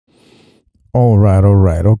All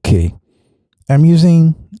right, okay. I'm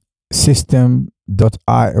using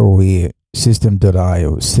system.io here.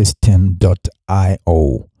 System.io.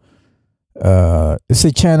 It's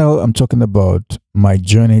a channel I'm talking about my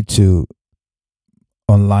journey to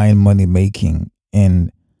online money making.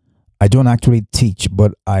 And I don't actually teach,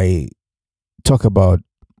 but I talk about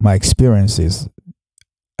my experiences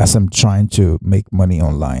as I'm trying to make money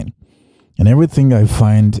online. And everything I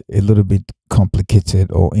find a little bit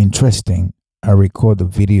complicated or interesting, I record the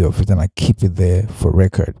video of it and I keep it there for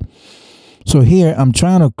record. So here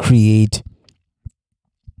okay,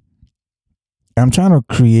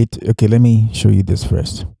 let me show you this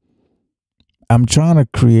first. I'm trying to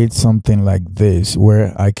create something like this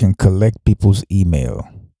where I can collect people's email,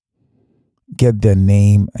 get their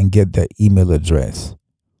name and get their email address.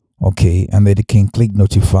 Okay, and then they can click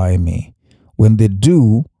notify me. When they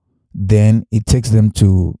do, then it takes them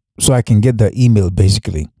to, so I can get their email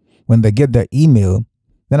basically. When they get their email,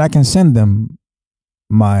 then I can send them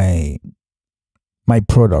my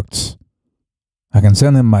products. I can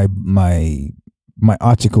send them my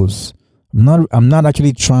articles. I'm not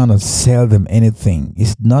actually trying to sell them anything.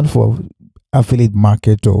 It's not for affiliate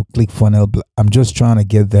market or ClickFunnels. I'm just trying to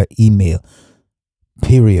get their email.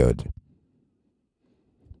 Period.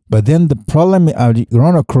 But then the problem I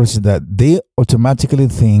run across is that they automatically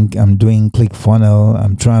think I'm doing ClickFunnels,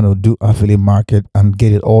 I'm trying to do affiliate market and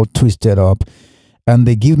get it all twisted up. And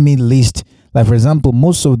they give me list. Like for example,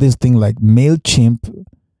 most of this thing like MailChimp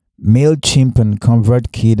and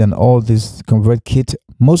ConvertKit and all this ConvertKit,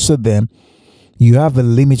 most of them, you have a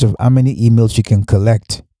limit of how many emails you can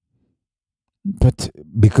collect. But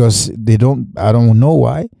because I don't know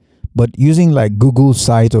why, but using like Google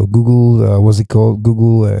site or Google, what's it called?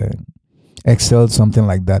 Google Excel, something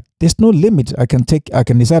like that. There's no limit. I can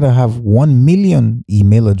decide to have 1 million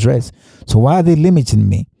email address. So why are they limiting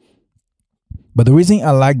me? But the reason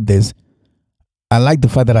I like this, I like the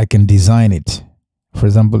fact that I can design it. For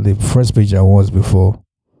example, the first page I was before,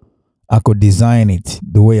 I could design it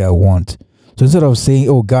the way I want. So instead of saying,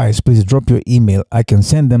 oh guys, please drop your email, I can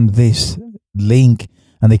send them this link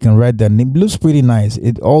and they can write their name. It looks pretty nice.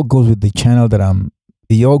 It all goes with the channel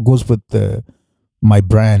it all goes with my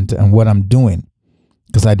brand and what I'm doing.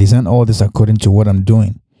 Because I design all this according to what I'm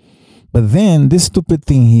doing. But then this stupid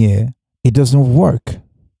thing here, it doesn't work.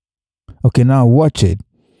 Okay, now watch it.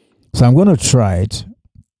 So I'm going to try it.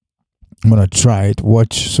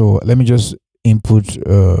 Watch. So let me just input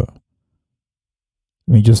a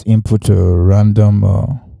random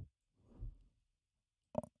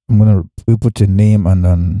I'm going to put a name and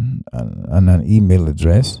an email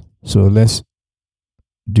address. So let's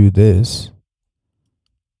do this.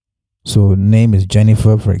 So name is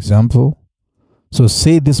Jennifer, for example. So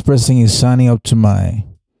say this person is signing up to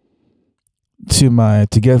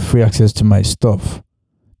get free access to my stuff.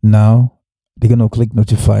 Now they're going to click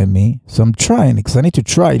notify me. So I'm trying it because I need to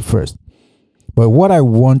try it first. But what I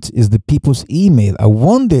want is the people's email. I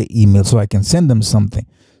want their email so I can send them something.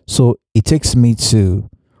 So it takes me to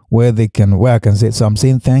where I can say, so I'm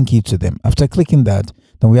saying thank you to them. After clicking that,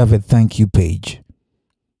 then we have a thank you page.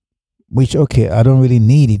 Which, okay, I don't really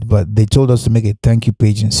need it, but they told us to make a thank you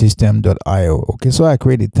page in system.io. Okay, so I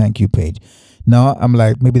created a thank you page. Now I'm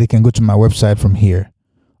like, maybe they can go to my website from here.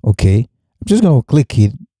 Okay, I'm just going to click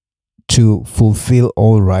it to fulfill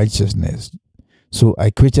all righteousness. So I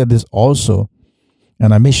created this also,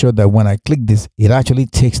 and I made sure that when I click this, it actually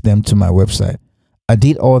takes them to my website. I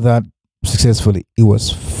did all that successfully. It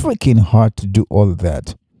was freaking hard to do all of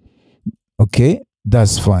that. Okay,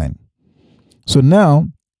 that's fine. So now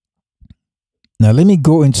let me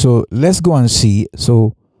go into, let's go and see.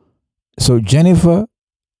 So Jennifer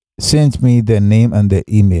sent me their name and their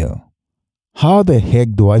email. How the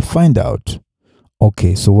heck do I find out?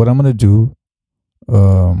 Okay, so what I'm going to do,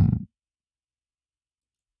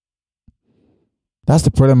 that's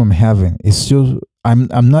the problem I'm having. It's still,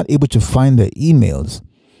 I'm not able to find the emails.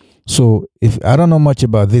 So if I don't know much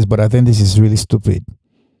about this, but I think this is really stupid.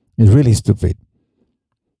 It's really stupid.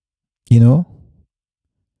 You know?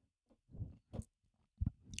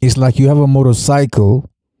 It's like you have a motorcycle,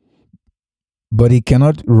 but it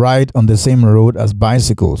cannot ride on the same road as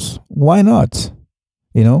bicycles. Why not?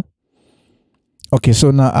 You know? Okay,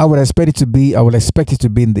 so now I would expect it to be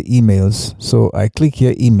in the emails. So I click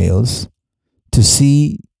here, emails, to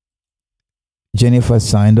see Jennifer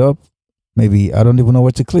signed up. Maybe I don't even know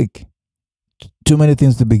what to click. Too many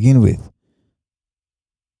things to begin with.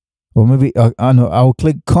 Or maybe I'll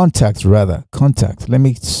click contact rather. Contact. Let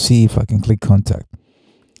me see if I can click contact.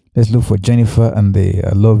 Let's look for Jennifer and the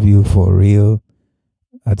I love you for real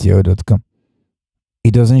at yahoo.com.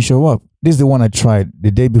 It doesn't show up. This is the one I tried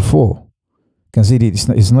the day before. can see that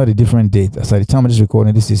it's not a different date. As at the time of this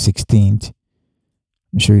recording, this is 16th.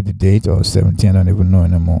 Let me show you the date, or 17. I don't even know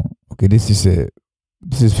anymore. Okay, this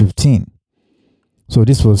is 15. So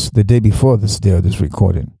this was the day before this day of this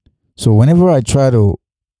recording. So whenever I try to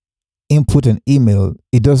input an email,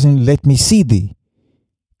 it doesn't let me see the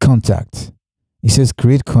contact. It says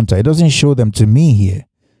create contact. It doesn't show them to me here.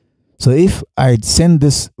 So if I send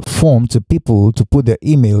this form to people to put their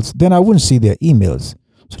emails, then I wouldn't see their emails.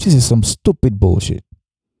 So this is some stupid bullshit.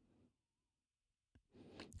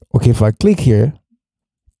 Okay, if I click here,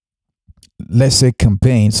 let's say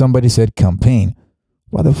campaign. Somebody said campaign.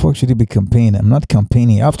 Why the fuck should it be campaign? I'm not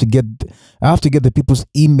campaigning. I have to get the people's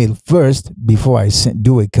email first before I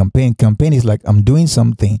do a campaign. Campaign is like I'm doing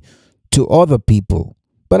something to other people,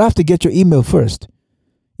 but I have to get your email first.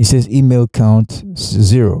 It says email count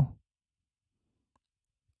 0.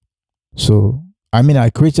 So, I mean, I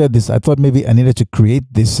created this. I thought maybe I needed to create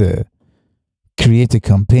this, create a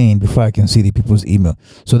campaign before I can see the people's email.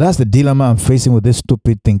 So that's the dilemma I'm facing with this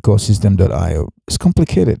stupid thing called System.io. It's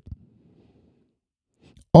complicated.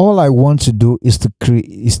 All I want to do is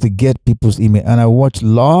to get people's email, and I watch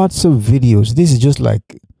lots of videos. This is just like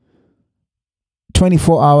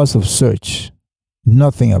 24 hours of search.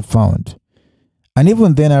 Nothing I've found. And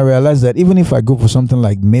even then, I realized that even if I go for something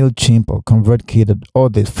like MailChimp or ConvertKit or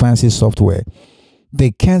the fancy software,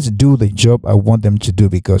 they can't do the job I want them to do,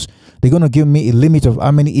 because they're going to give me a limit of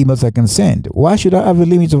how many emails I can send. Why should I have a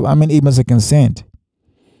limit of how many emails I can send?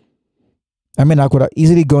 I mean, I could have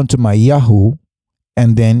easily gone to my Yahoo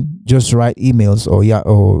and then just write emails,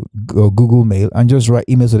 or Google Mail, and just write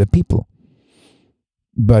emails to the people.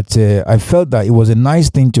 But I felt that it was a nice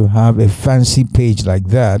thing to have a fancy page like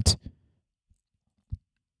that,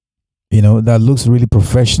 you know, that looks really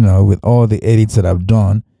professional with all the edits that I've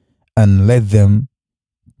done, and let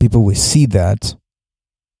people will see that,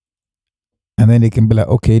 and then they can be like,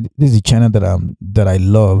 okay, this is a channel that I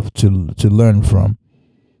love to learn from,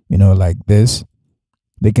 you know, like this.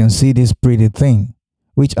 They can see this pretty thing,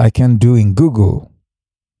 which I can do in Google.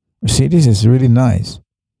 You see, this is really nice.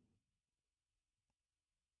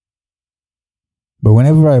 But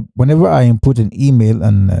whenever I input an email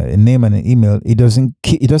and a name and an email, it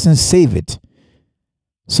doesn't save it.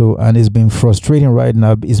 So, and it's been frustrating right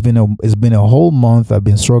now. It's been a whole month I've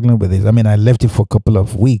been struggling with this. I mean, I left it for a couple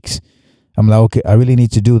of weeks. I'm like, okay, I really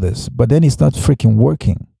need to do this, but then it's not freaking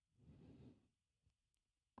working.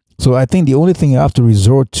 So I think the only thing I have to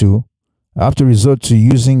resort to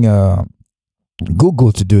using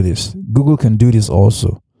Google to do this. Google can do this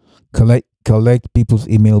also. Collect people's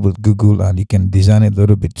email with Google, and you can design it a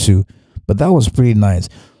little bit too. But that was pretty nice.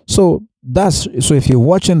 So if you're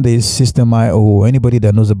watching this System.io, or anybody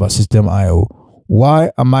that knows about System.io, why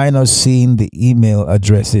am I not seeing the email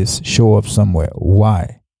addresses show up somewhere?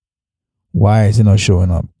 Why is it not showing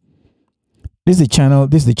up? This is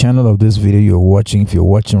the channel of this video you're watching. If you're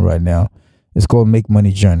watching right now, it's called Make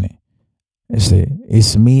Money Journey.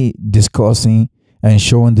 It's me discussing and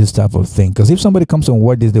showing this type of thing, because if somebody comes and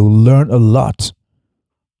watch this, they will learn a lot,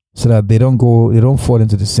 so that they don't fall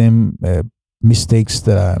into the same mistakes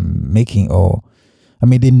that I'm making. Or, I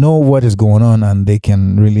mean, they know what is going on and they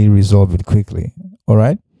can really resolve it quickly. All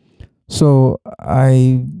right. So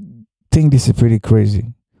I think this is pretty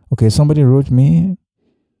crazy. Okay, somebody wrote me,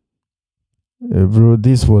 bro,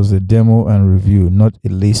 this was a demo and review, not a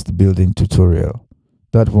list building tutorial.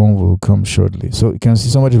 That one will come shortly. So you can see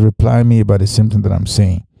somebody reply me about the same thing that I'm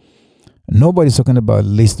saying. Nobody's talking about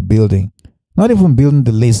list building. Not even building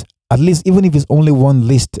the list. At least, even if it's only one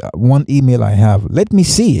list, one email I have, let me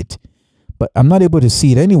see it. But I'm not able to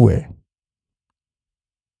see it anywhere.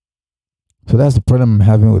 So that's the problem I'm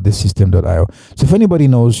having with this System.io. So if anybody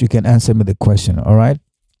knows, you can answer me the question. All right?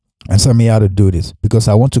 Answer me how to do this, because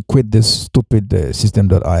I want to quit this stupid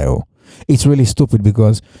System.io. It's really stupid,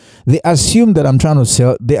 because they assume that I'm trying to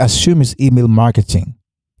sell. They assume it's email marketing.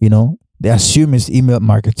 You know, they assume it's email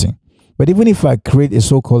marketing. But even if I create a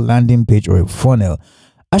so-called landing page or a funnel,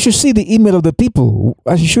 I should see the email of the people.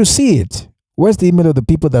 I should see it. Where's the email of the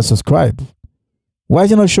people that subscribe? Why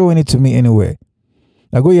is it not showing it to me anywhere?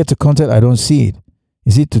 I go here to content, I don't see it.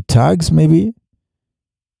 Is it to tags maybe?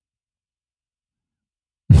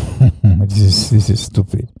 This is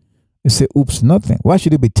stupid. You say, oops, nothing. Why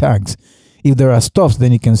should it be tags? If there are stuffs,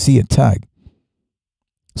 then you can see a tag.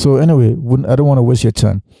 So anyway, I don't want to waste your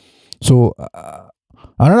time. So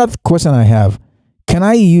another question I have, can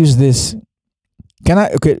I use this?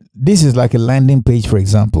 Okay, this is like a landing page, for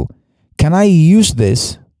example. Can I use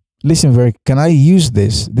this? Can I use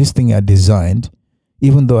this thing I designed,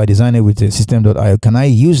 even though I designed it with the System.io, can I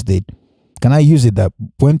use it? Can I use it that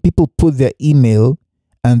when people put their email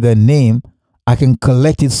and their name, I can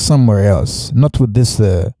collect it somewhere else, not with this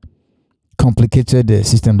complicated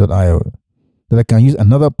system.io, that I can use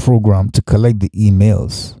another program to collect the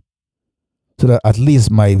emails so that at least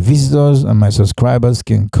my visitors and my subscribers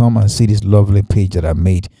can come and see this lovely page that I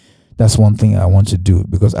made. That's one thing I want to do,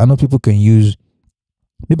 because I know people can use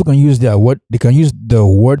the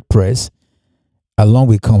WordPress along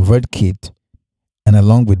with ConvertKit and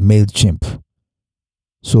along with MailChimp.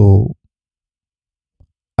 So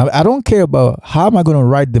I don't care about how am I going to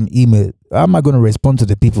write them email, how am I going to respond to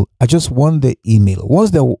the people. I just want the email.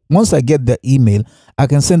 Once I get the email, I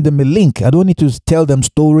can send them a link. I don't need to tell them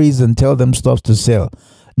stories and tell them stuff to sell.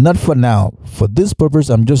 Not for now. For this purpose,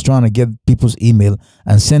 I'm just trying to get people's email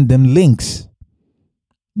and send them links.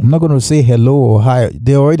 I'm not going to say hello or hi.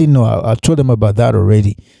 They already know. I told them about that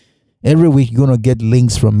already. Every week, you're going to get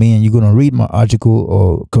links from me and you're going to read my article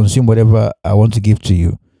or consume whatever I want to give to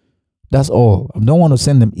you. That's all. I don't want to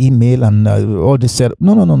send them email and all this setup.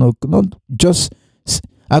 No. Just,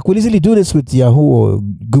 I could easily do this with Yahoo or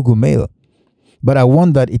Google Mail. But I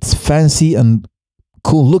want that it's fancy and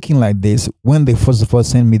cool looking like this when they first of all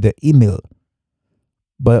send me the email.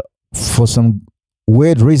 But for some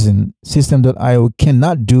weird reason, System.io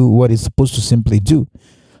cannot do what it's supposed to simply do.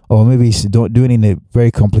 Or maybe it's doing it in a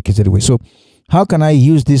very complicated way. So how can I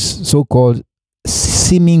use this so-called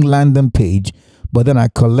seeming landing page, but then I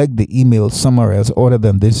collect the email somewhere else other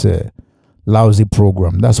than this lousy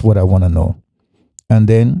program? That's what I want to know. And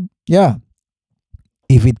then, yeah,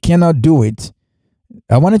 if it cannot do it,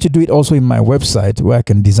 I wanted to do it also in my website where I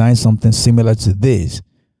can design something similar to this.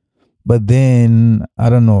 But then, I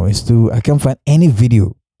don't know, I can't find any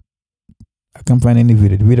video. I can't find any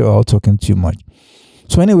video. The video all talking too much.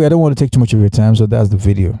 So anyway, I don't want to take too much of your time. So that's the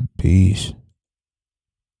video. Peace.